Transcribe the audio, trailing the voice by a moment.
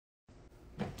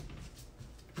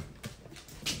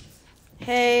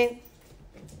Hey,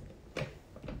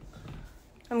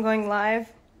 I'm going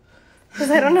live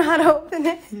because I don't know how to open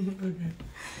it. Okay.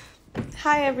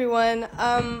 Hi, everyone.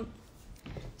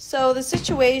 So the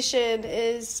situation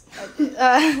is,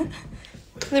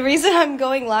 the reason I'm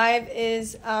going live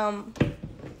is, I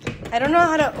don't know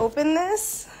how to open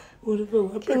this. What if a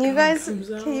leprechaun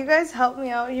comes out? Can you guys help me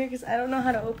out here? Because I don't know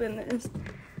how to open this.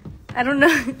 I don't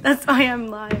know. That's why I'm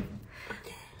live.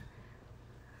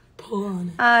 Pull on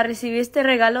it. Recibí este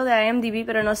regalo de IMDb,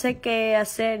 pero no sé qué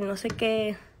hacer. No sé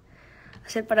qué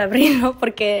hacer para abrirlo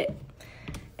porque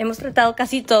hemos tratado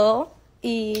casi todo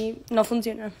y no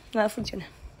funciona. Nada funciona.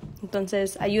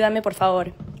 Entonces, ayúdame, por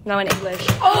favor. No in English.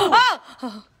 Oh!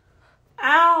 Oh!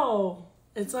 Ow!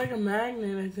 It's like a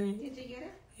magnet, I think. Did you get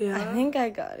it? Yeah. I think I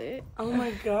got it. Oh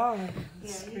my god.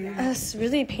 That's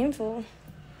really painful.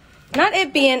 Not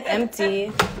it being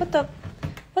empty.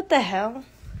 What the hell?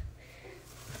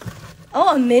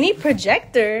 Oh, a mini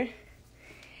projector.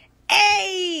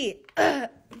 Hey! I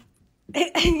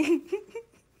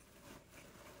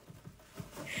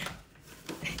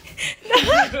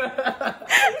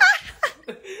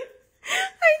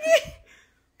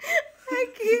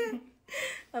can't.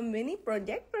 A mini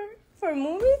projector for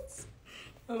movies?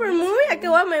 For a movie? I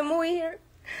can watch my movie here.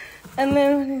 And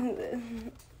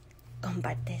then...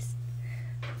 Compartes.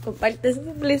 Compartes.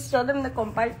 Please show them the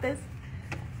compartes.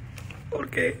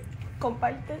 Okay.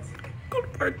 Compartes.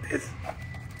 Compartes.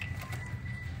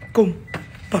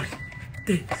 Compartes.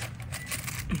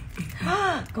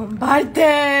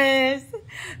 Compartes.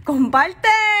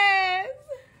 Compartes.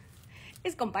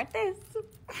 Es compartes.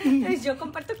 Es yo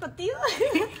comparto contigo.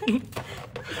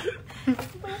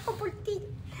 Voy a compartir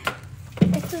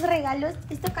estos regalos,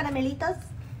 estos caramelitos,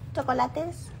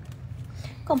 chocolates.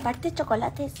 Comparte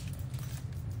chocolates.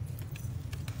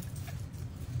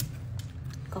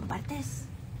 Compartes.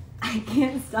 I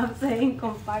can't stop saying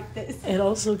compartes. It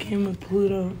also came with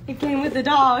Pluto. It came with the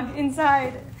dog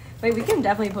inside. Wait, we can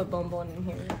definitely put Bonbon in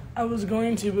here. I was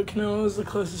going to, but Canelo was the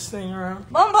closest thing around.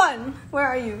 Bonbon! Where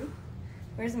are you?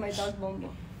 Where's my dog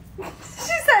Bonbon?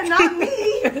 She said not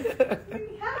me!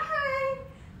 Hi!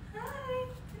 Hi!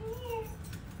 Come here.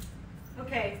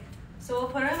 Okay, so we'll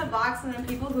put her in the box and then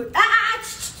people who...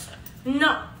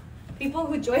 No! People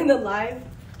who join the live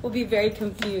will be very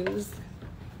confused.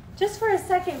 Just for a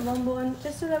second, Bonbon,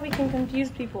 just so that we can confuse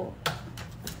people.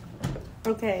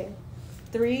 Okay.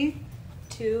 3,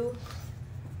 2,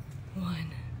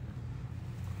 1.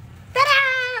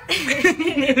 Ta-da!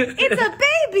 It's a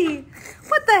baby!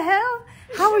 What the hell?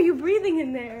 How are you breathing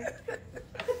in there?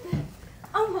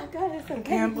 Oh my god, it's a baby. I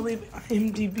can't believe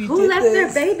IMDb Who did left this.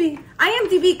 their baby?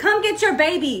 IMDb, come get your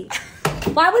baby.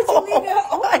 Why would you leave it?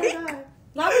 Oh my god.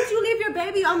 Why would you leave your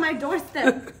baby on my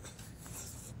doorstep?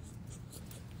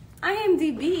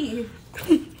 IMDb.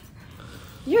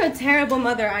 You're a terrible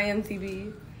mother,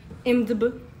 IMDb.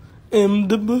 IMDb.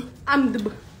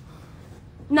 IMDb.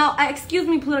 No, excuse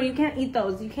me, Pluto. You can't eat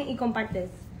those. You can't eat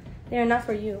compartes. They are not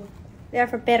for you. They are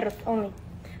for perros only.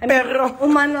 I mean, Perro.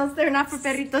 Humanos. They're not for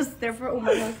perritos. They're for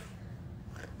humanos.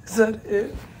 Is that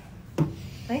it? I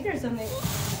think there's something.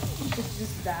 It's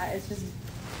just that. It's just.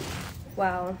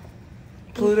 Wow.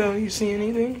 Pluto, you see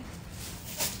anything?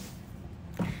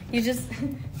 You just.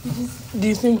 Do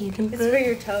you think you can It's for fit?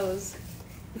 your toes.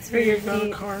 It's for Here your you go,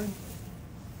 feet. card.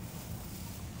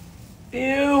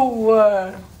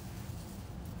 Ew.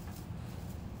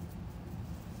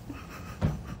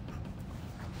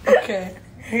 Okay,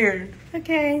 here.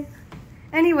 Okay.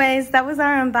 Anyways, that was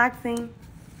our unboxing.